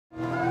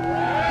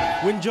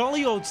When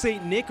jolly old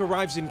St. Nick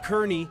arrives in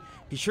Kearney,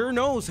 he sure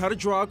knows how to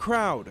draw a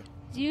crowd.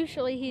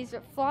 Usually he's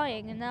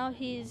flying, and now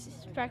he's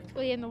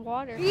practically in the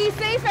water. Be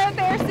safe out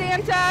there,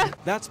 Santa!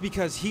 That's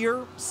because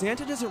here,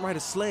 Santa doesn't ride a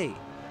sleigh.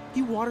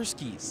 He water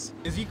skis.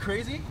 Is he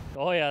crazy?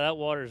 Oh yeah, that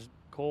water's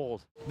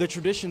cold. The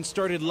tradition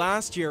started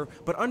last year,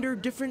 but under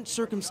different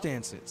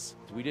circumstances.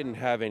 We didn't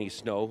have any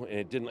snow,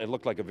 and it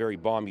looked like a very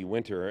balmy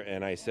winter,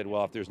 and I said,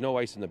 well, if there's no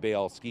ice in the bay,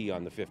 I'll ski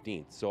on the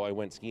 15th. So I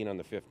went skiing on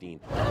the 15th.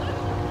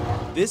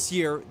 This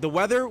year, the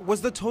weather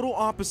was the total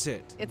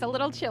opposite. It's a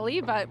little chilly,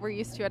 but we're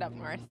used to it up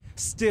north.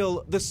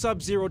 Still, the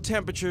sub-zero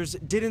temperatures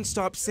didn't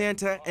stop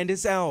Santa and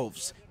his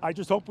elves. I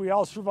just hope we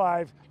all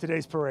survive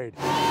today's parade.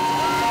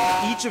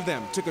 Each of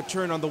them took a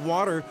turn on the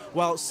water,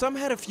 while some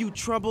had a few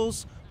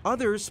troubles,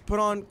 others put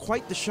on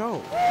quite the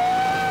show.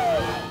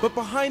 But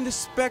behind the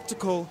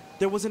spectacle,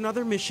 there was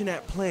another mission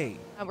at play.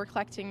 We're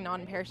collecting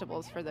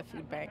non-perishables for the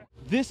food bank.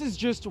 This is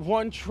just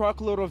one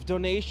truckload of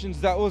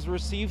donations that was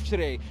received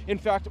today. In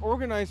fact,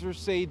 organizers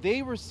say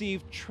they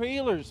received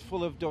trailers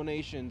full of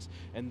donations,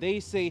 and they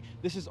say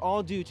this is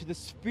all due to the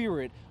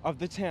spirit of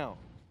the town.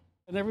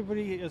 And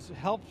everybody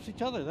helps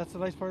each other. That's the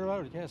nice part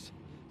about it, yes.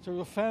 So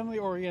we're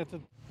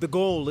family-oriented. The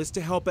goal is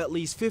to help at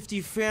least 50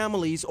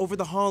 families over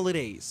the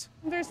holidays.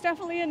 There's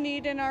definitely a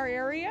need in our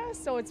area,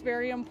 so it's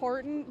very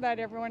important that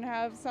everyone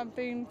have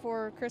something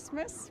for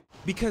Christmas.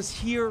 Because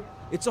here,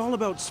 it's all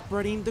about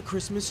spreading the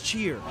Christmas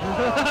cheer.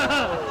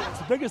 It's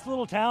the biggest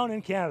little town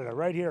in Canada,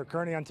 right here,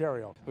 Kearney,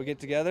 Ontario. We get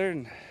together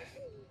and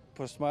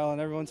put a smile on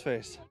everyone's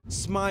face.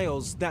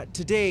 Smiles that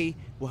today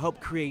will help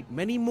create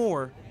many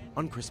more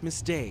on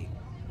Christmas Day.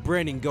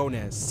 Brandon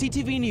Gonez,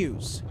 CTV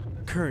News,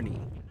 Kearney.